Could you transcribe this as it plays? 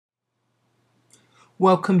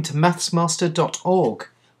Welcome to mathsmaster.org.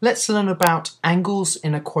 Let's learn about angles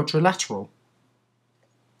in a quadrilateral.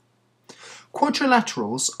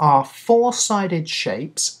 Quadrilaterals are four-sided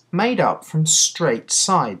shapes made up from straight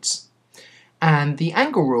sides. And the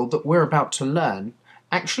angle rule that we're about to learn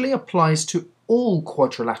actually applies to all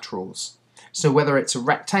quadrilaterals. So whether it's a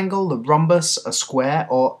rectangle, a rhombus, a square,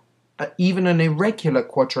 or even an irregular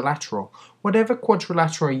quadrilateral, whatever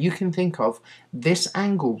quadrilateral you can think of, this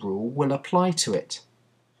angle rule will apply to it.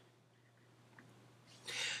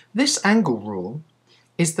 This angle rule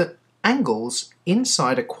is that angles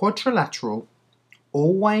inside a quadrilateral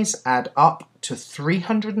always add up to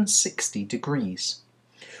 360 degrees.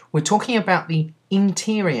 We're talking about the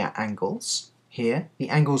interior angles here, the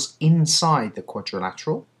angles inside the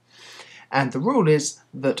quadrilateral. And the rule is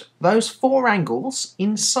that those four angles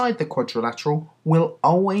inside the quadrilateral will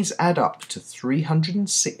always add up to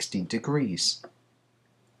 360 degrees.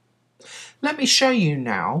 Let me show you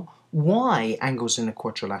now why angles in a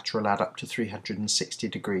quadrilateral add up to 360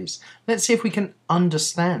 degrees. Let's see if we can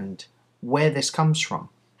understand where this comes from.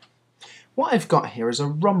 What I've got here is a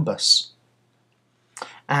rhombus.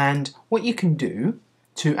 And what you can do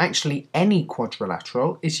to actually any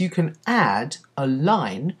quadrilateral is you can add a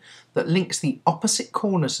line that links the opposite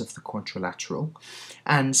corners of the quadrilateral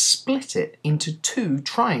and split it into two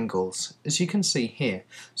triangles, as you can see here.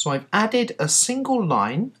 So I've added a single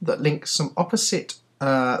line that links some opposite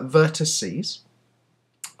vertices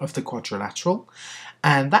of the quadrilateral,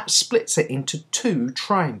 and that splits it into two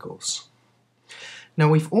triangles. Now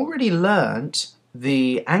we've already learnt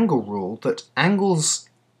the angle rule that angles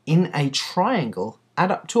in a triangle add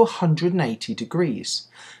up to 180 degrees.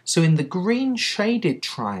 So in the green shaded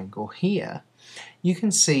triangle here, you can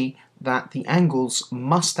see that the angles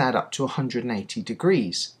must add up to 180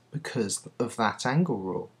 degrees because of that angle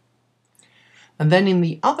rule. And then in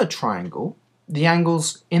the other triangle, the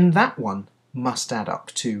angles in that one must add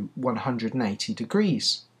up to 180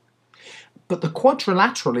 degrees. But the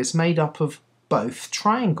quadrilateral is made up of both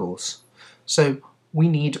triangles. So we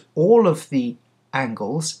need all of the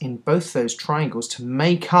angles in both those triangles to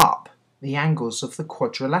make up the angles of the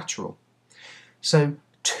quadrilateral. So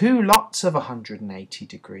two lots of 180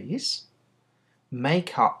 degrees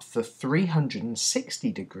make up the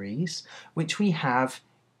 360 degrees which we have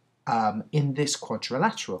in this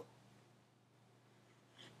quadrilateral.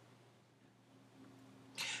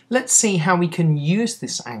 Let's see how we can use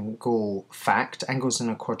this angle fact, angles in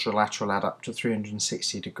a quadrilateral add up to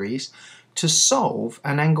 360 degrees, to solve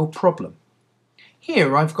an angle problem.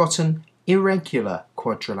 Here I've got an irregular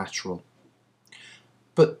quadrilateral,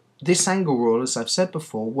 but this angle rule, as I've said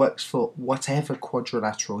before, works for whatever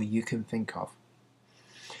quadrilateral you can think of.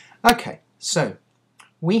 Okay, so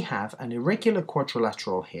we have an irregular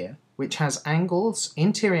quadrilateral here which has angles,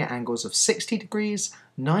 interior angles of 60 degrees,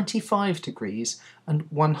 95 degrees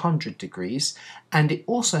and 100 degrees, and it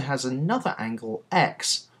also has another angle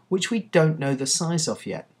x which we don't know the size of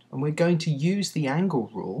yet, and we're going to use the angle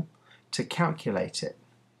rule to calculate it.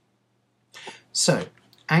 So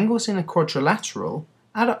angles in a quadrilateral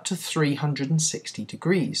add up to 360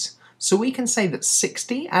 degrees. So we can say that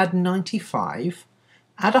 60 add 95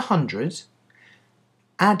 add 100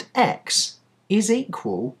 add x is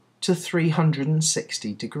equal to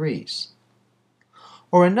 360 degrees.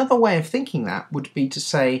 Or another way of thinking that would be to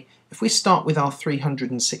say, if we start with our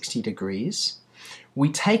 360 degrees,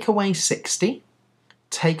 we take away 60,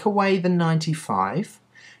 take away the 95,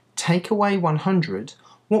 take away 100,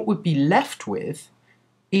 what would be left with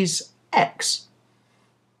is x.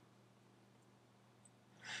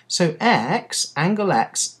 So x, angle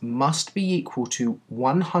x, must be equal to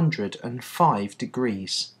 105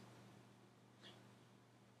 degrees.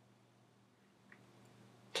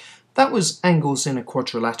 That was angles in a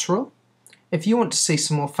quadrilateral. If you want to see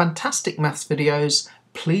some more fantastic maths videos,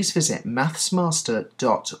 please visit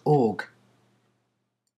mathsmaster.org.